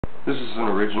This is an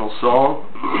original song.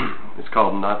 It's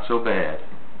called Not So Bad.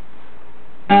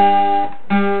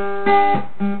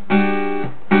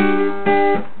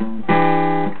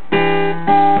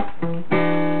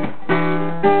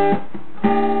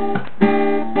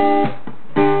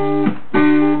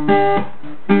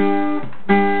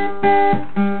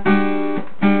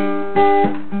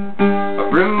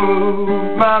 I've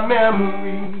removed my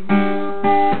memories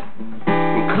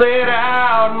and cleared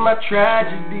out my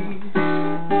tragedies.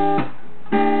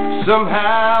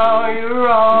 Somehow you're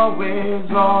always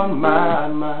on my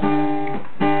mind.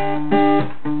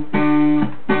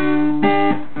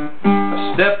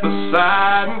 I step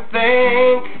aside and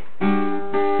think,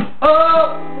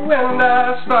 oh, when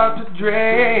I start to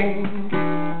drink,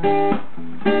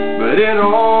 but it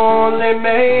only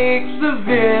makes the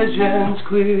visions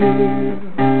clear.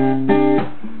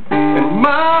 And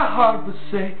my heart would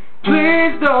say,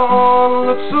 please don't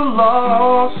look so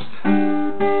lost,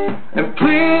 and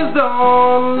please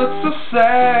don't look so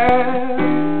sad.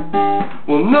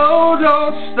 Well, no,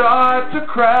 don't start to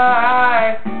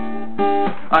cry.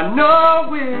 I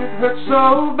know it hurts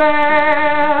so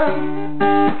bad.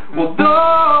 Well,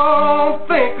 don't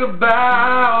think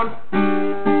about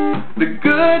the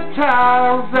good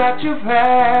times that you've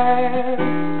had.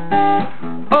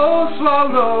 Oh,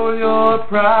 swallow your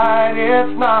pride,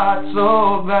 it's not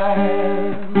so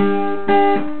bad.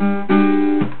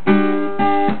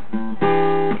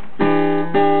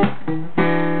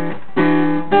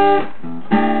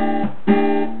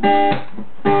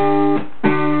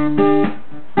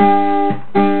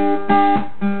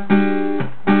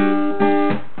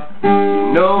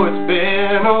 No, it's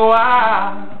been a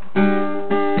while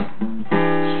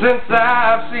since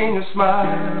I've seen you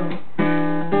smile.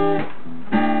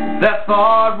 That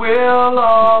thought will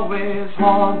always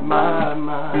haunt my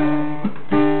mind.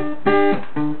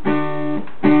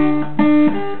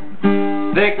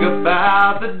 Think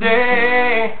about the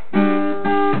day,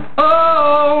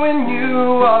 oh, when you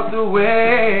walked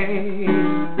away.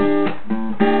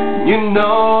 You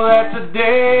know that's a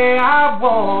day I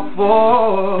won't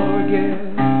forget.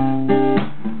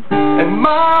 And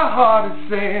my heart is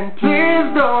saying,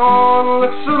 please don't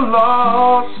look so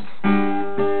lost,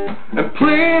 and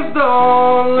please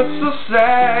don't look so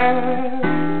sad.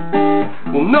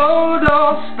 Well, no,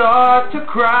 don't start to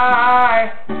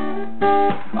cry.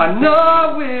 I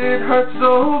know it hurts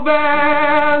so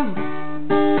bad.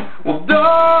 Well,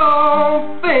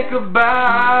 don't think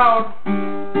about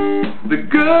the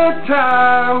good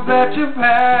times that you've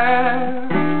had.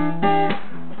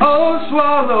 Oh,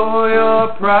 swallow your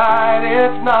pride,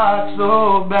 it's not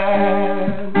so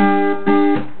bad.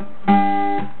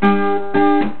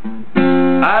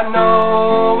 I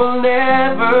know we'll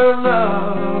never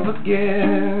love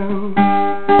again.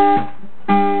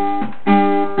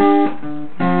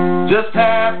 Just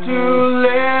have to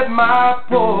let my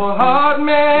poor heart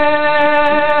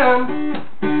mend.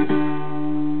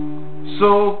 So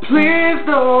please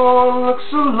don't look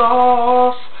so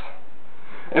lost,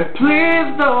 and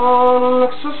please don't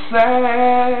look so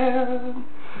sad.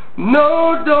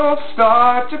 No, don't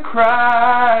start to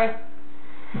cry.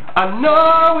 I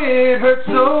know it hurts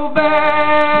so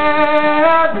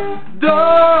bad.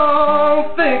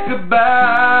 Don't think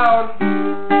about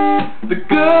the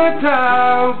good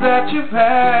times that you've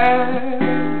had.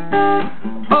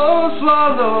 Oh,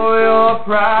 swallow your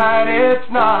pride, it's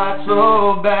not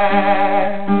so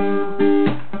bad.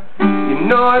 You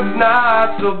know it's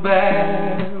not so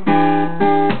bad.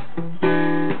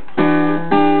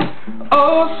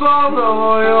 Oh,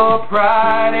 swallow your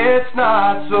pride, it's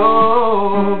not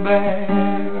so